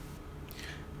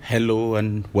Hello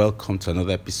and welcome to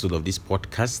another episode of this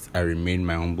podcast. I remain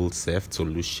my humble self,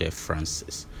 Toluche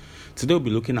Francis. Today we'll be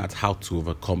looking at how to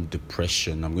overcome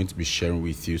depression. I'm going to be sharing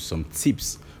with you some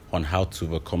tips on how to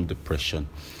overcome depression.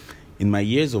 In my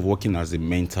years of working as a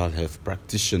mental health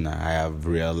practitioner, I have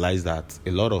realized that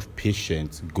a lot of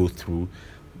patients go through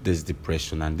this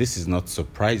depression, and this is not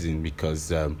surprising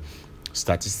because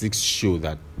statistics show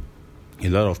that a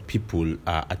lot of people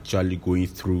are actually going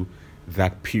through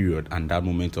that period and that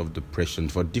moment of depression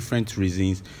for different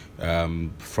reasons,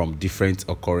 from different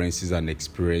occurrences and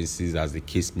experiences as the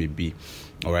case may be.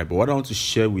 All right, but what I want to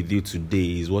share with you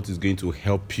today is what is going to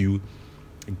help you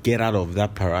get out of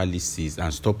that paralysis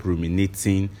and stop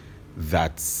ruminating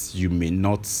that you may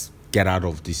not get out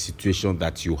of the situation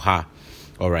that you are.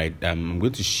 All right, I'm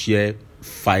going to share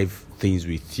 5 things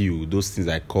with you. Those things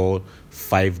I call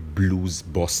 5 blues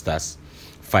busters.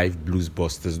 5 blues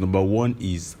busters. Number 1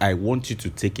 is I want you to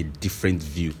take a different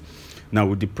view. Now,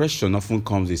 with depression often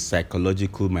comes with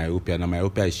psychological myopia. Now,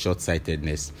 myopia is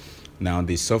short-sightedness. Now,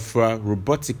 the sufferer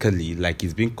robotically, like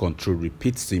he's being controlled,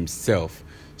 repeats to himself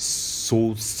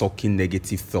soul-sucking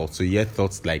negative thoughts. So you hear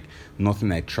thoughts like,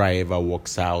 nothing I try ever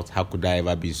works out. How could I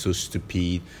ever be so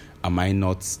stupid? I'm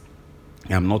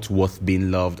not worth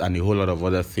being loved, and a whole lot of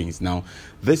other things. Now,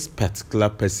 this particular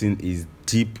person is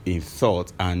deep in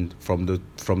thought, and from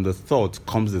the thought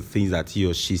comes the things that he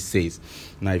or she says.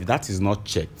 Now, if that is not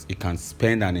checked, you can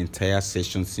spend an entire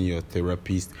session seeing your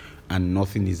therapist and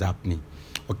nothing is happening.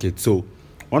 Okay, so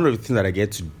one of the things that I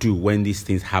get to do when these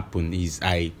things happen is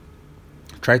I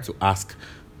try to ask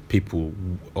people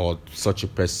or such a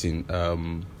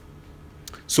person,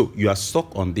 so you are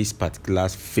stuck on this particular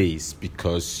phase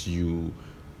because you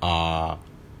are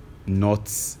not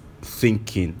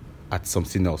thinking at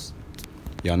something else.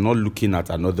 You are not looking at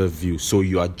another view. So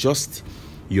you're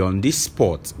on this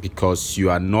spot because you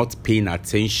are not paying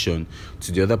attention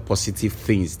to the other positive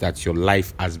things that your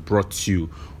life has brought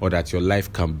you or that your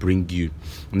life can bring you.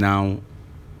 Now,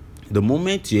 the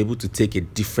moment you're able to take a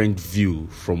different view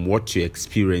from what you're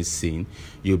experiencing,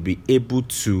 you'll be able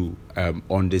to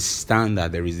understand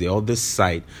that there is the other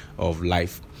side of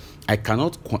life. I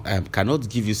cannot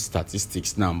give you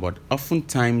statistics now, but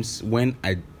oftentimes when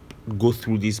I go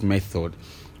through this method,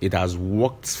 it has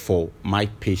worked for my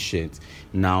patients.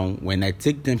 Now, when I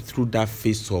take them through that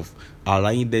phase of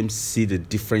allowing them see the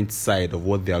different side of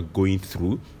what they are going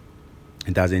through,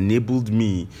 it has enabled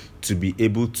me to be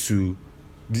able to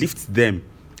lift them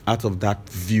out of that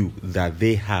view that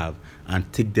they have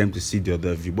and take them to see the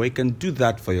other view. But you can do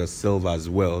that for yourself as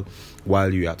well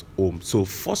while you're at home. So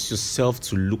force yourself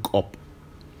to look up.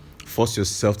 Force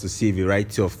yourself to see a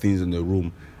variety of things in the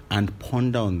room and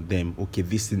ponder on them. Okay,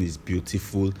 this thing is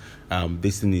beautiful.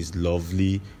 This thing is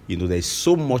lovely. There's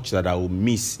so much that I will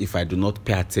miss if I do not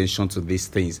pay attention to these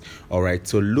things. All right,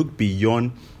 so look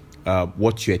beyond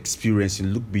what you're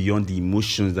experiencing, look beyond the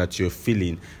emotions that you're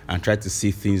feeling and try to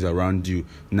see things around you.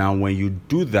 Now, when you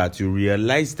do that, you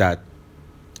realize that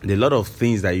there are a lot of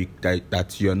things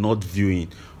that you're not viewing.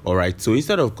 All right, so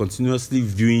instead of continuously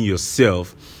viewing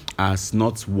yourself as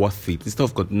not worth it, instead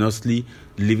of continuously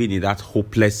living in that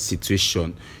hopeless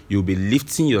situation, you'll be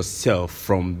lifting yourself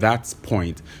from that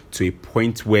point to a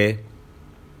point where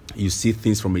you see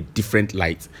things from a different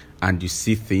light and you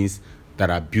see things that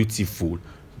are beautiful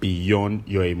beyond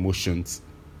your emotions.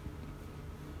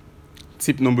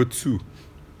 Tip number 2,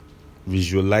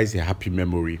 visualize a happy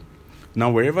memory. Now,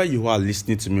 wherever you are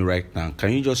listening to me right now,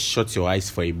 can you just shut your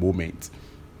eyes for a moment?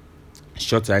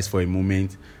 Shut your eyes for a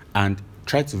moment and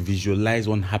try to visualize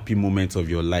one happy moment of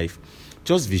your life.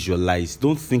 Just visualize.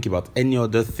 Don't think about any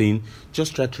other thing.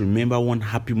 Just try to remember one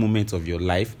happy moment of your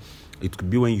life. It could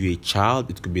be when you're a child.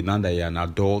 It could be now that you're an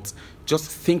adult.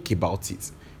 Just think about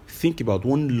it. Think about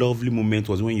one lovely moment.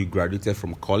 Was it when you graduated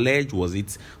from college? Was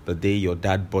it the day your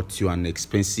dad bought you an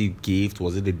expensive gift?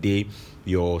 Was it the day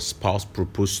your spouse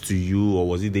proposed to you? Or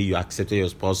was it the day you accepted your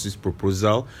spouse's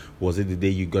proposal? Was it the day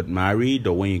you got married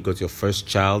or when you got your first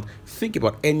child? Think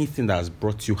about anything that has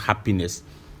brought you happiness.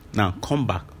 Now, come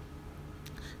back.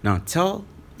 Now,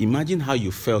 imagine how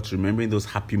you felt remembering those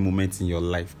happy moments in your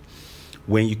life.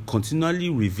 When you continually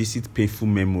revisit painful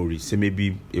memories, say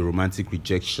maybe a romantic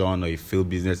rejection or a failed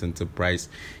business enterprise,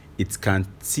 it can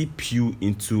tip you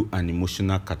into an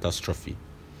emotional catastrophe.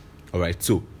 All right,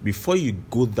 so before you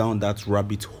go down that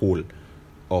rabbit hole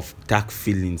of dark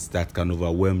feelings that can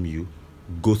overwhelm you,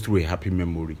 go through a happy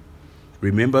memory.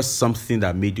 Remember something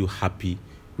that made you happy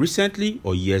recently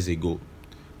or years ago.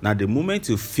 Now, the moment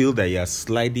you feel that you are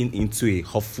sliding into a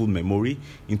hurtful memory,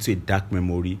 into a dark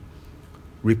memory,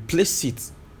 replace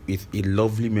it with a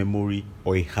lovely memory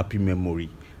or a happy memory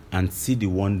and see the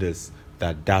wonders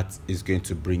that is going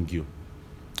to bring you.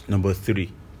 Number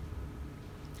 3,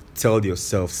 tell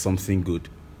yourself something good.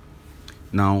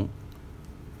 Now,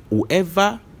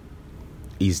 whoever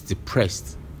is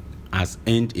depressed has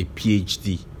earned a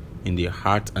PhD in the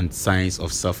art and science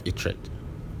of self-hatred.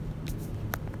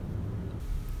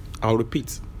 I'll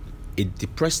repeat. A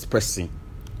depressed person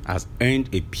has earned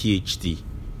a PhD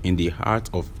in the art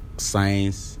and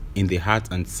science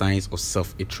of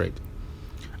self-hatred.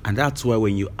 And that's why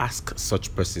when you ask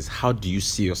such persons, how do you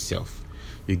see yourself?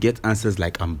 You get answers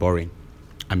like, I'm boring,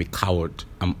 I'm a coward,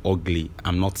 I'm ugly,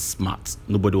 I'm not smart,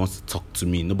 nobody wants to talk to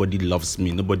me, nobody loves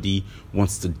me, nobody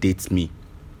wants to date me.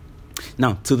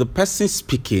 Now, to the person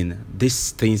speaking,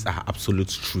 these things are absolute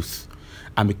truth.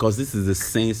 And because this is the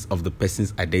sense of the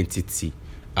person's identity,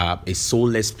 a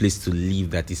soulless place to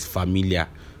live that is familiar,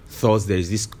 thus there is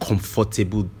this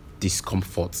comfortable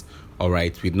discomfort, all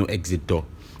right, with no exit door.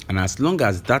 And as long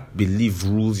as that belief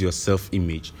rules your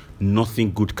self-image,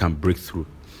 nothing good can break through.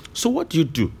 So what do you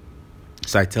do?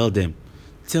 So I tell them,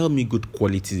 tell me good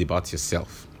qualities about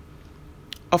yourself.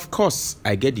 Of course,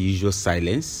 I get the usual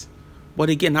silence. But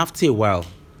again, after a while,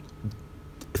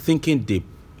 thinking deep,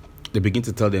 they begin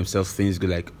to tell themselves things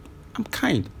like, I'm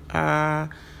kind. I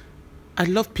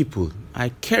love people. I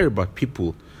care about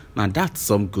people. Now, that's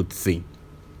some good thing.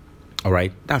 All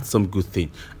right? That's some good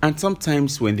thing. And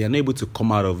sometimes when they're not able to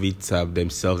come out of it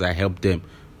themselves, I help them.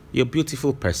 You're a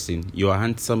beautiful person. You're a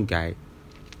handsome guy.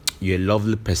 You're a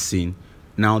lovely person.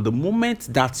 Now, the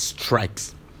moment that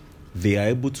strikes, they are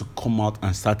able to come out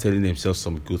and start telling themselves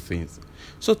some good things.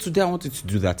 So today, I want you to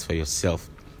do that for yourself.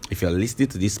 If you're listening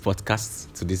to this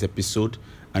podcast, to this episode,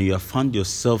 and you have found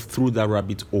yourself through that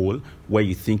rabbit hole where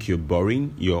you think you're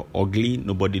boring, you're ugly,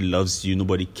 nobody loves you,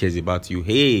 nobody cares about you,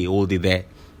 hey, hold it there.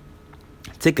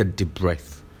 Take a deep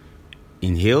breath.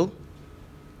 Inhale,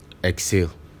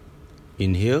 exhale.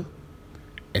 Inhale,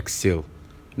 exhale.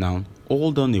 Now,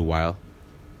 hold on a while.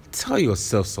 Tell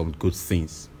yourself some good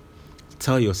things.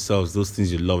 Tell yourselves those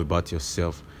things you love about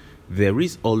yourself. There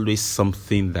is always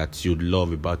something that you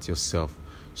love about yourself.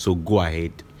 So go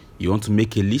ahead. You want to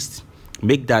make a list?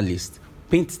 Make that list.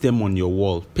 Paint them on your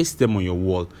wall. Paste them on your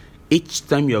wall. Each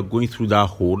time you are going through that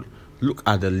hole, look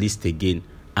at the list again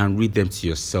and read them to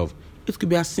yourself. It could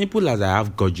be as simple as, I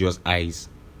have gorgeous eyes.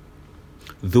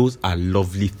 Those are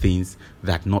lovely things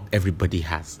that not everybody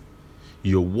has.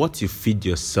 You're what you feed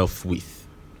yourself with.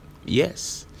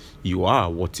 Yes, you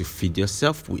are what you feed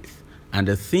yourself with. And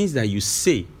the things that you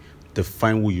say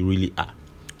define who you really are.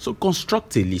 So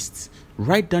construct a list.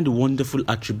 Write down the wonderful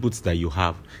attributes that you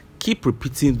have. Keep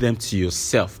repeating them to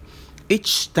yourself.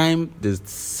 Each time the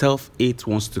self-hate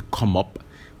wants to come up,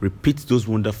 repeat those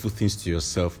wonderful things to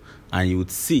yourself and you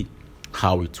would see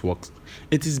how it works.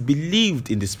 It is believed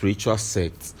in the spiritual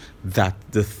sects that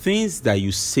the things that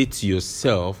you say to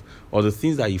yourself or the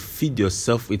things that you feed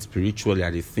yourself with spiritually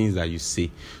are the things that you say.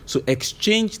 So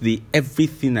exchange the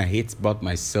everything I hate about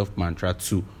myself mantra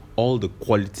to all the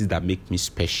qualities that make me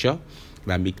special,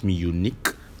 that make me unique,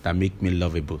 that make me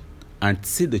lovable, and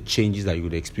see the changes that you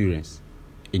would experience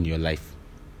in your life.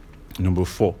 Number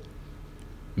 4,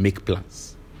 make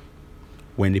plans.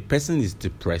 When a person is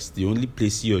depressed, the only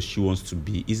place he or she wants to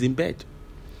be is in bed.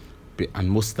 And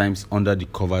most times under the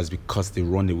covers because they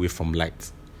run away from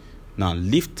light. Now,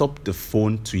 lift up the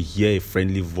phone to hear a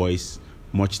friendly voice,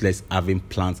 much less having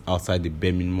plans outside the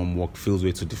bare minimum work feels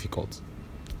way too difficult.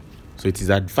 So it is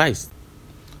advised.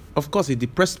 Of course, a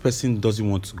depressed person doesn't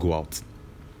want to go out.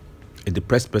 A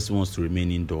depressed person wants to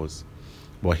remain indoors.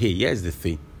 But hey, here's the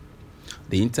thing.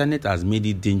 The internet has made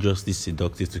it dangerously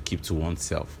seductive to keep to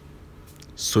oneself.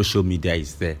 Social media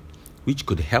is there, which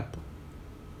could help.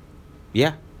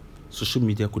 Yeah, social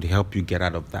media could help you get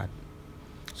out of that.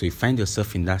 So you find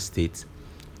yourself in that state,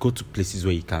 go to places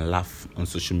where you can laugh on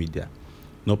social media.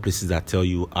 Not places that tell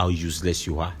you how useless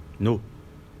you are. No,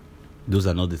 those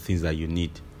are not the things that you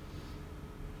need.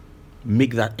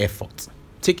 Make that effort.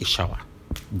 Take a shower.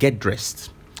 Get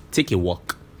dressed. Take a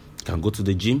walk. You can go to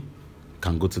the gym. You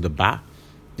can go to the bar.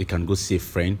 You can go see a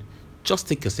friend. Just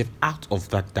take yourself out of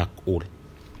that dark hole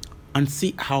and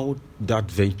see how that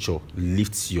venture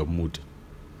lifts your mood.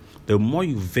 The more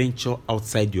you venture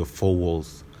outside your four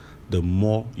walls, the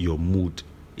more your mood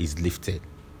is lifted.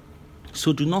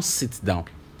 So do not sit down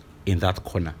in that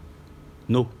corner.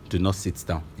 No, do not sit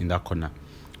down in that corner.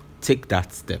 Take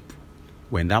that step.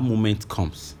 When that moment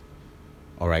comes,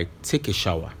 all right, take a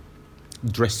shower,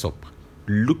 dress up,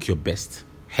 look your best,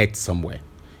 head somewhere.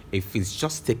 If it's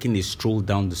just taking a stroll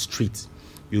down the street,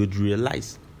 you would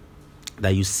realize that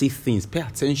you see things. Pay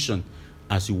attention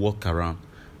as you walk around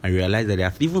and realize that there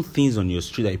are even things on your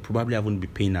street that you probably haven't been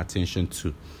paying attention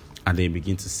to, and then you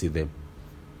begin to see them.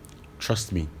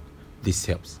 Trust me, this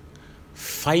helps.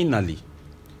 Finally,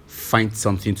 find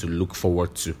something to look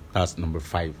forward to. That's number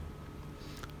 5.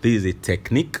 This is a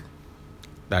technique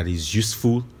that is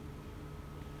useful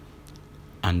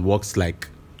and works like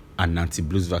an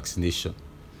anti-blues vaccination.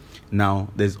 Now,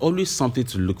 there's always something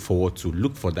to look forward to.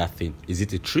 Look for that thing. Is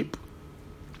it a trip?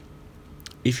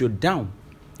 If you're down,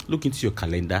 look into your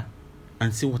calendar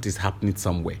and see what is happening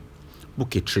somewhere.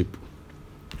 Book a trip.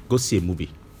 Go see a movie.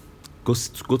 Go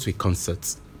to a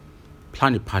concert.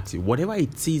 Plan a party. Whatever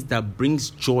it is that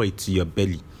brings joy to your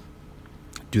belly,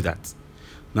 do that.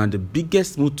 Now, the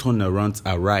biggest mood turnarounds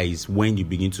arise when you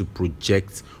begin to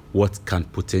project what can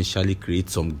potentially create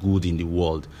some good in the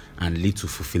world and lead to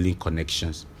fulfilling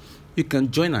connections. You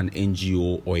can join an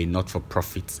NGO or a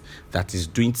not-for-profit that is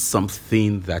doing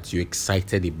something that you're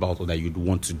excited about or that you'd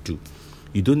want to do.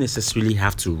 You don't necessarily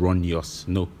have to run yours.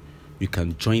 No, you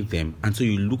can join them. And so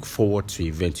you look forward to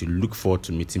events. You look forward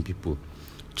to meeting people.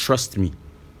 Trust me,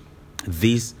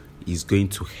 this is going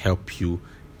to help you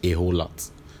a whole lot.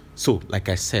 So, like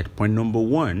I said, point number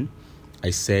 1, I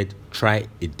said try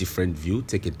a different view,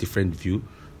 take a different view.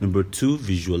 Number 2,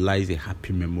 visualize a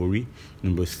happy memory.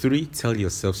 Number 3, tell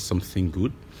yourself something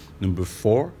good. Number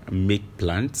 4, make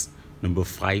plans. Number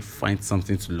 5, find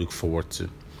something to look forward to.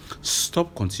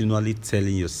 Stop continually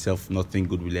telling yourself nothing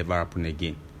good will ever happen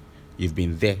again. You've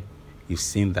been there, you've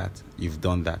seen that, you've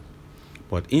done that.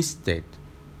 But instead,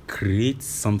 create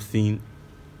something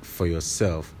for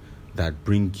yourself that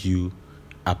brings you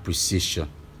appreciation.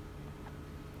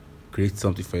 Create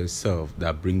something for yourself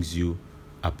that brings you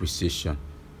appreciation.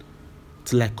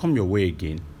 Till I come your way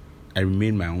again, I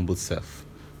remain my humble self,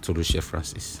 Toluche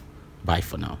Francis. Bye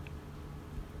for now.